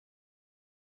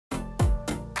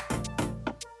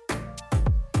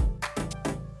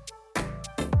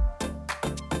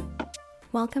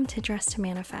Welcome to Dress to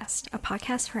Manifest, a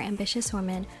podcast for ambitious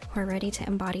women who are ready to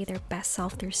embody their best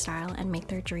self through style and make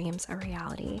their dreams a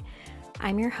reality.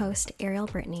 I'm your host, Ariel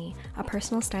Brittany, a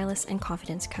personal stylist and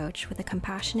confidence coach with a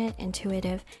compassionate,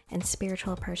 intuitive, and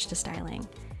spiritual approach to styling.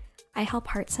 I help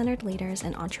heart-centered leaders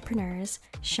and entrepreneurs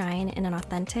shine in an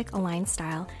authentic, aligned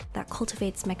style that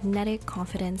cultivates magnetic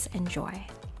confidence and joy.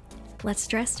 Let's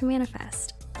dress to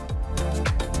manifest.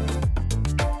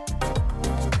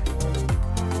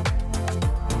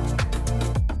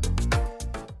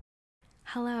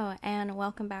 Hello, and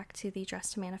welcome back to the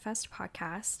Dress to Manifest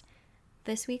podcast.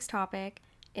 This week's topic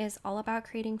is all about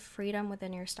creating freedom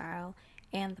within your style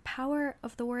and the power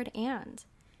of the word "and."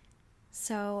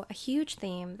 So, a huge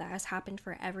theme that has happened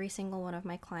for every single one of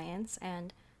my clients,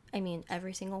 and I mean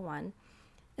every single one,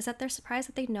 is that they're surprised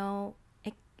that they know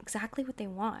exactly what they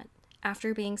want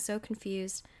after being so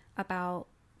confused about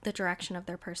the direction of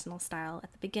their personal style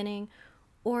at the beginning,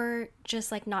 or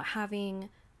just like not having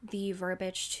the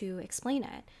verbiage to explain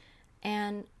it.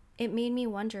 And it made me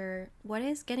wonder, what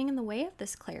is getting in the way of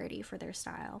this clarity for their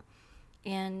style?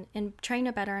 And in trying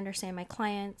to better understand my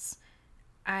clients,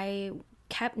 I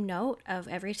kept note of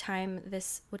every time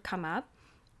this would come up,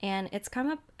 and it's come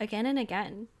up again and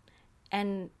again.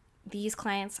 And these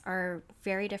clients are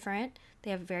very different.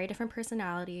 They have very different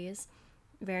personalities,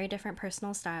 very different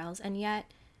personal styles, and yet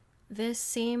this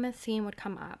same theme would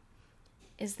come up.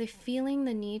 Is they feeling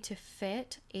the need to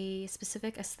fit a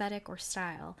specific aesthetic or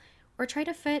style, or try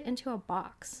to fit into a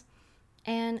box?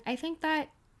 And I think that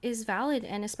is valid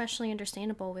and especially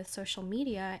understandable with social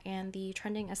media and the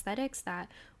trending aesthetics that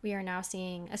we are now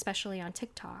seeing, especially on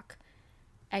TikTok.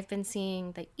 I've been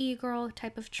seeing the e-girl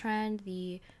type of trend,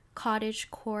 the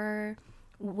cottage core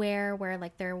wear, where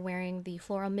like they're wearing the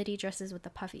floral midi dresses with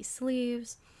the puffy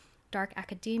sleeves, dark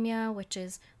academia, which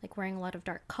is like wearing a lot of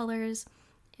dark colors,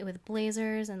 with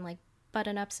blazers and like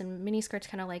button-ups and mini skirts,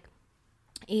 kind of like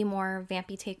a more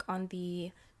vampy take on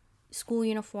the school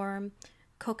uniform.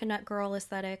 Coconut girl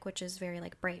aesthetic, which is very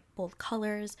like bright, bold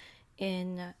colors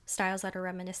in styles that are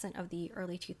reminiscent of the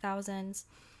early 2000s.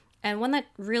 And one that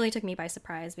really took me by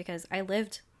surprise, because I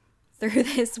lived through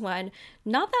this one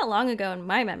not that long ago in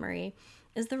my memory,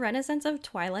 is the renaissance of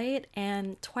Twilight.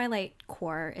 And Twilight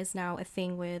core is now a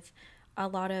thing with a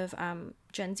lot of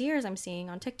Gen Zers I'm seeing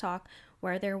on TikTok,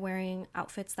 where they're wearing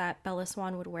outfits that Bella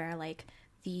Swan would wear, like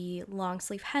the long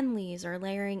sleeve Henleys, or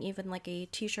layering even like a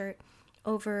t-shirt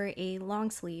over a long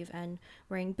sleeve, and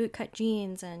wearing bootcut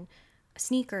jeans and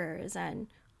sneakers, and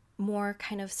more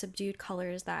kind of subdued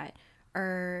colors that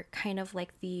are kind of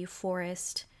like the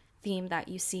forest theme that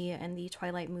you see in the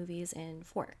Twilight movies in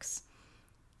Forks.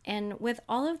 And with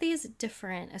all of these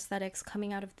different aesthetics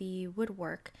coming out of the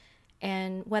woodwork,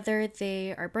 and whether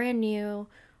they are brand new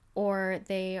or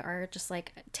they are just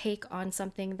like take on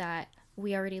something that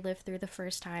we already lived through the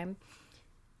first time,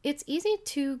 it's easy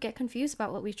to get confused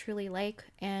about what we truly like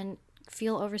and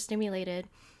feel overstimulated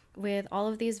with all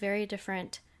of these very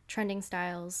different trending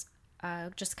styles,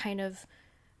 just kind of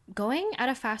going at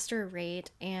a faster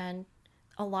rate, and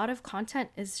a lot of content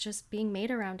is just being made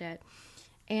around it.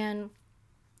 And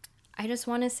I just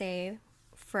want to say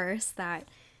first that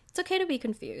it's okay to be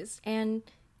confused, and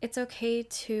it's okay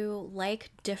to like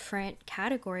different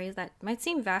categories that might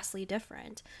seem vastly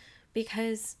different,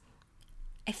 because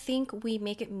I think we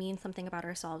make it mean something about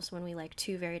ourselves when we like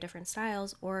two very different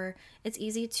styles, or it's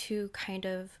easy to kind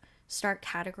of start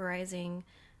categorizing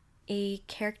a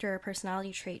character or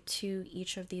personality trait to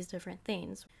each of these different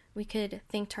things. We could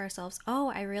think to ourselves,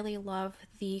 oh, I really love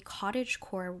the cottage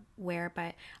core wear,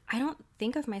 but I don't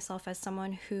think of myself as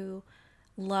someone who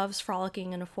loves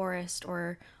frolicking in a forest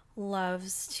or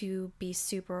loves to be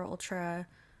super ultra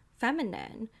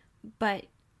feminine. But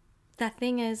the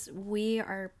thing is, we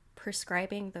are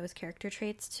prescribing those character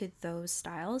traits to those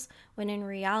styles, when in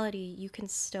reality you can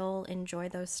still enjoy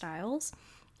those styles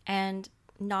and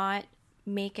not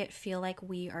make it feel like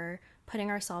we are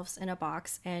putting ourselves in a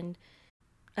box and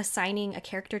assigning a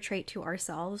character trait to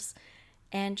ourselves,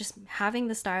 and just having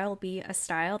the style be a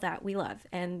style that we love,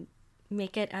 and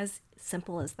make it as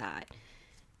simple as that.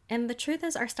 And the truth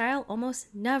is, our style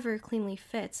almost never cleanly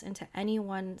fits into any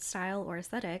one style or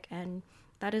aesthetic, and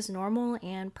that is normal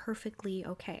and perfectly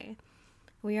okay.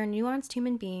 We are nuanced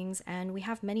human beings, and we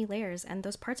have many layers, and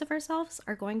those parts of ourselves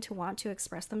are going to want to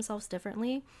express themselves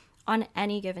differently on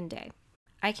any given day.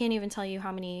 I can't even tell you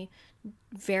how many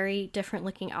very different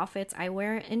looking outfits I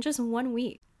wear in just 1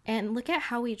 week. And look at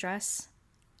how we dress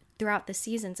throughout the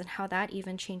seasons, and how that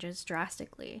even changes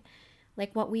drastically.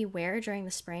 Like what we wear during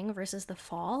the spring versus the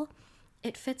fall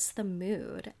it fits the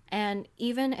mood. And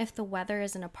even if the weather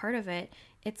isn't a part of it,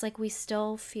 it's like we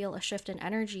still feel a shift in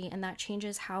energy, and that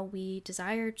changes how we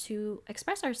desire to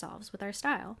express ourselves with our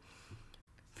style.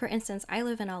 For instance, I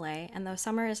live in LA, and though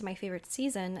summer is my favorite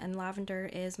season and lavender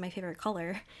is my favorite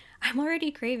color, I'm already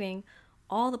craving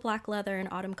all the black leather and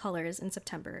autumn colors in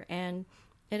September, and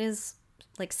it is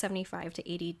like 75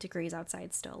 to 80 degrees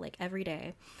outside still, like every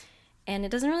day. And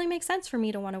it doesn't really make sense for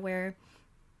me to want to wear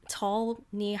tall,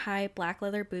 knee-high black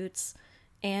leather boots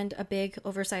and a big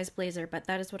oversized blazer, but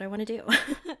that is what I want to do.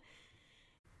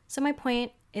 So my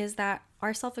point is that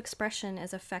our self-expression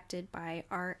is affected by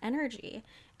our energy,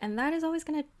 and that is always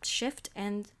going to shift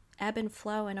and ebb and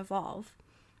flow and evolve.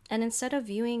 And instead of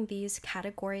viewing these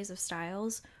categories of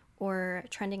styles or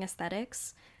trending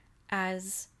aesthetics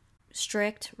as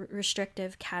strict,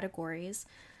 restrictive categories,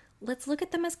 let's look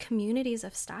at them as communities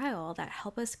of style that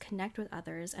help us connect with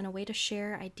others and a way to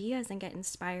share ideas and get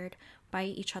inspired by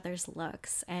each other's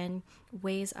looks and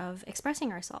ways of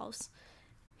expressing ourselves.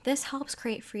 This helps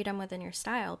create freedom within your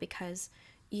style because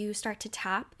you start to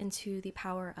tap into the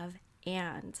power of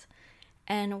and.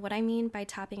 And what I mean by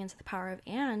tapping into the power of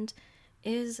and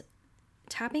is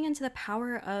tapping into the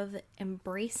power of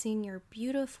embracing your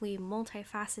beautifully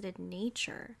multifaceted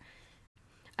nature.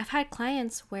 I've had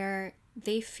clients where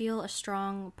they feel a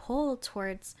strong pull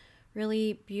towards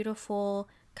really beautiful,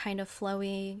 kind of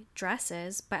flowy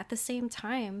dresses, but at the same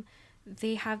time,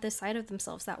 they have this side of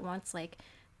themselves that wants like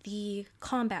the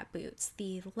combat boots,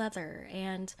 the leather,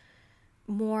 and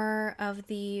more of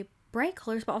the bright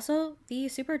colors, but also the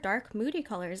super dark, moody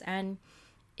colors. And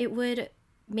it would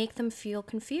make them feel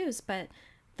confused. But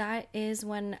that is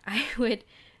when I would,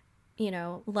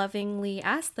 lovingly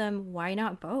ask them, why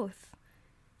not both?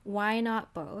 Why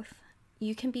not both?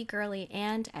 You can be girly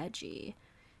and edgy.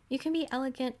 You can be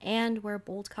elegant and wear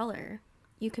bold color.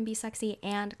 You can be sexy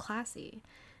and classy.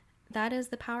 That is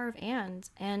the power of and.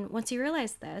 And once you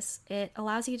realize this, it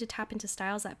allows you to tap into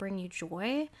styles that bring you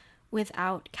joy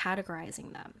without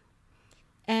categorizing them.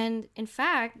 And in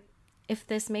fact, if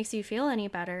this makes you feel any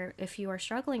better, if you are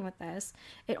struggling with this,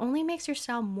 it only makes your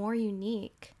style more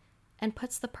unique and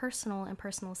puts the personal in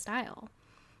personal style.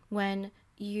 When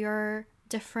your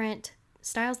different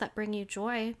styles that bring you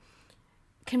joy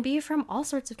can be from all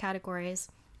sorts of categories.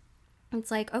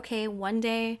 It's like, okay, one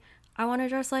day I want to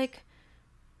dress like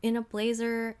in a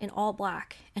blazer in all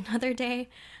black. Another day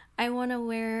I want to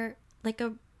wear like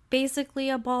basically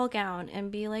a ball gown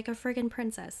and be like a friggin'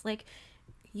 princess. Like,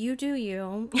 you do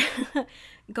you.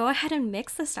 Go ahead and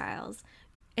mix the styles.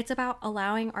 It's about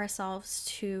allowing ourselves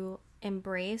to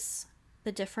embrace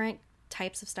the different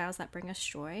types of styles that bring us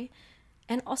joy,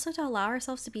 and also to allow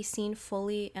ourselves to be seen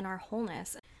fully in our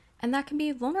wholeness. And that can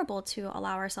be vulnerable to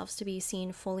allow ourselves to be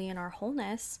seen fully in our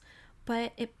wholeness,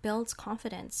 but it builds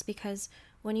confidence because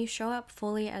when you show up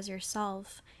fully as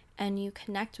yourself and you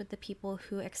connect with the people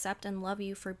who accept and love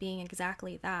you for being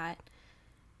exactly that,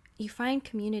 you find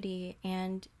community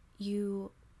and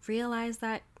you realize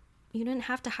that you didn't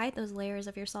have to hide those layers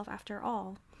of yourself after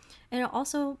all. And it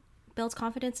also builds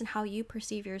confidence in how you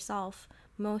perceive yourself,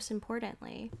 most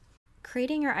importantly.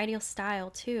 Creating your ideal style,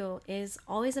 too, is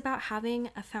always about having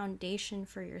a foundation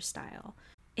for your style.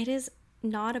 It is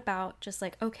not about just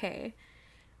like, okay,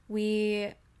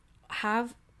 we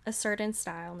have a certain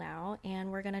style now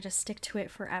and we're going to just stick to it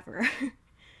forever.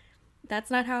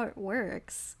 That's not how it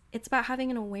works. It's about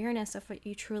having an awareness of what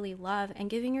you truly love and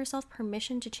giving yourself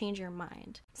permission to change your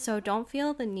mind. So don't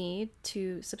feel the need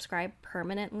to subscribe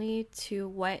permanently to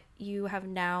what you have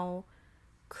now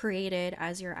created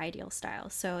as your ideal style.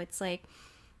 So it's like,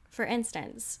 for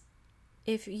instance,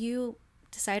 if you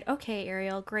decide, okay,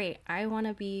 Ariel, great, I want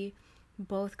to be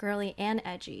both girly and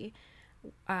edgy.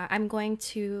 I'm going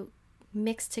to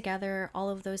mix together all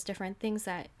of those different things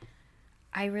that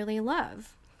I really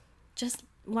love. Just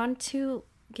want to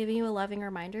give you a loving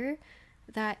reminder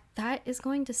that that is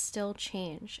going to still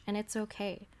change, and it's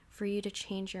okay for you to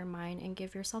change your mind and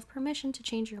give yourself permission to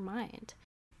change your mind.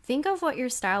 Think of what your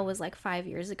style was like 5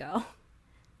 years ago.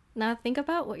 Now think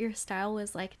about what your style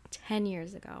was like 10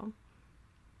 years ago.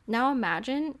 Now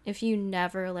imagine if you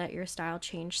never let your style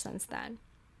change since then.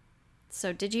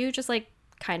 So did you just like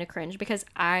kind of cringe? Because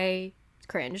I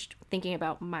cringed thinking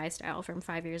about my style from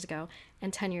 5 years ago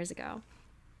and 10 years ago.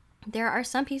 There are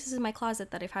some pieces in my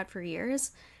closet that I've had for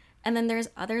years, and then there's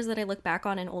others that I look back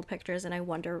on in old pictures and I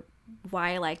wonder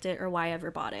why I liked it or why I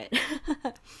ever bought it.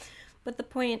 But the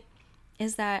point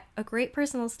is that a great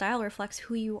personal style reflects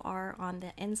who you are on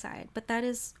the inside, but that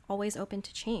is always open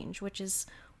to change, which is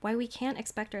why we can't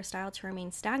expect our style to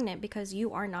remain stagnant, because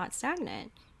you are not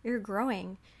stagnant. You're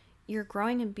growing. you're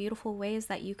growing in beautiful ways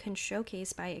that you can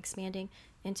showcase by expanding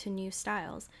into new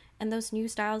styles. And those new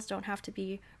styles don't have to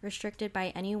be restricted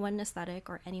by any one aesthetic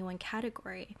or any one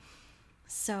category.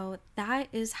 So that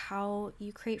is how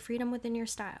you create freedom within your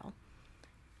style.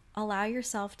 Allow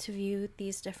yourself to view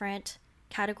these different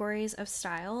categories of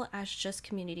style as just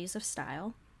communities of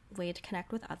style, a way to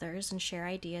connect with others and share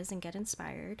ideas and get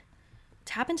inspired.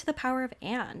 Tap into the power of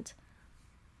and.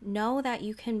 Know that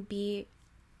you can be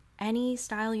any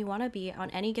style you want to be on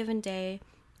any given day,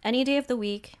 any day of the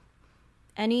week,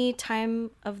 any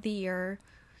time of the year.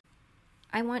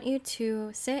 I want you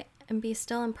to sit and be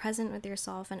still and present with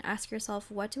yourself and ask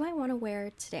yourself, what do I want to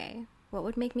wear today? What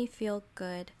would make me feel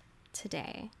good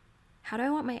today? How do I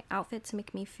want my outfit to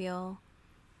make me feel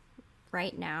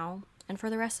right now and for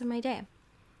the rest of my day?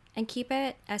 And keep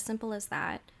it as simple as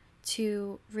that,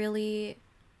 to really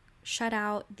shut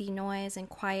out the noise and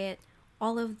quiet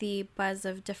all of the buzz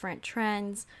of different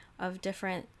trends, of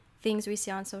different things we see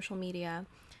on social media,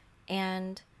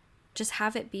 and just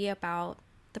have it be about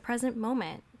the present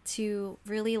moment, to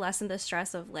really lessen the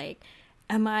stress of like,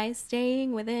 am I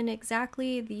staying within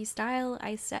exactly the style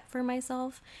I set for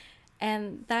myself?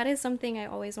 And that is something I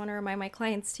always want to remind my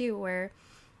clients too, where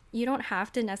you don't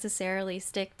have to necessarily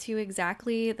stick to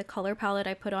exactly the color palette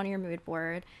I put on your mood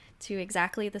board, to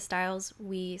exactly the styles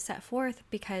we set forth,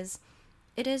 because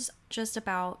it is just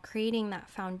about creating that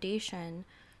foundation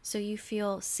so you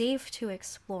feel safe to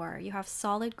explore. You have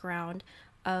solid ground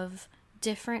of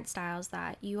different styles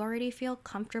that you already feel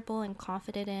comfortable and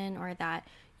confident in, or that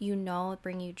you know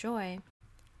bring you joy.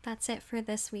 That's it for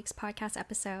this week's podcast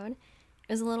episode.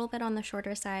 It was a little bit on the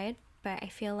shorter side, but I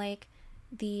feel like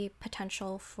the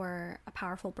potential for a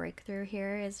powerful breakthrough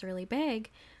here is really big,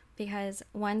 because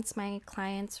once my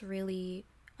clients really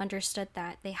understood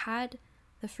that they had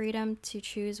the freedom to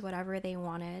choose whatever they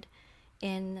wanted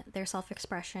in their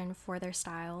self-expression for their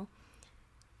style,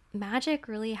 magic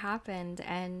really happened.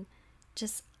 And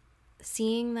just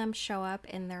seeing them show up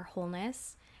in their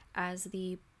wholeness as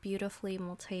the beautifully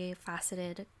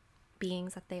multifaceted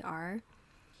beings that they are,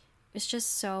 it's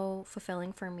just so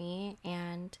fulfilling for me.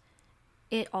 And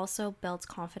it also builds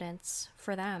confidence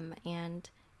for them, and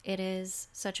it is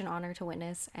such an honor to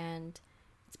witness, and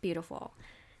it's beautiful.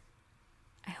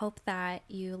 I hope that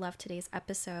you loved today's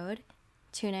episode.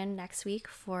 Tune in next week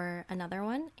for another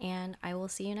one, and I will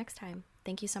see you next time.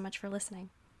 Thank you so much for listening.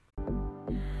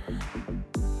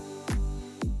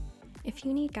 If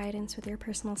you need guidance with your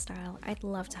personal style, I'd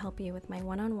love to help you with my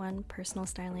one-on-one personal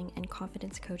styling and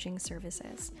confidence coaching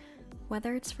services.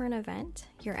 Whether it's for an event,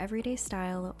 your everyday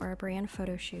style, or a brand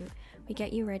photo shoot, we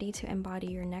get you ready to embody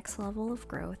your next level of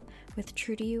growth with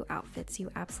true-to-you outfits you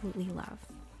absolutely love.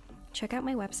 Check out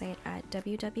my website at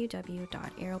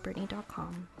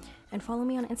www.arielbrittany.com and follow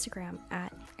me on Instagram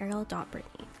at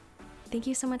ariel.brittany. Thank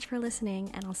you so much for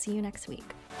listening, and I'll see you next week.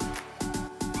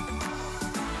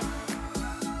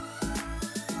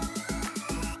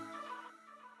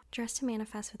 Dress to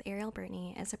Manifest with Ariel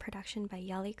Brittany is a production by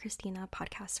Yali Christina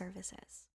Podcast Services.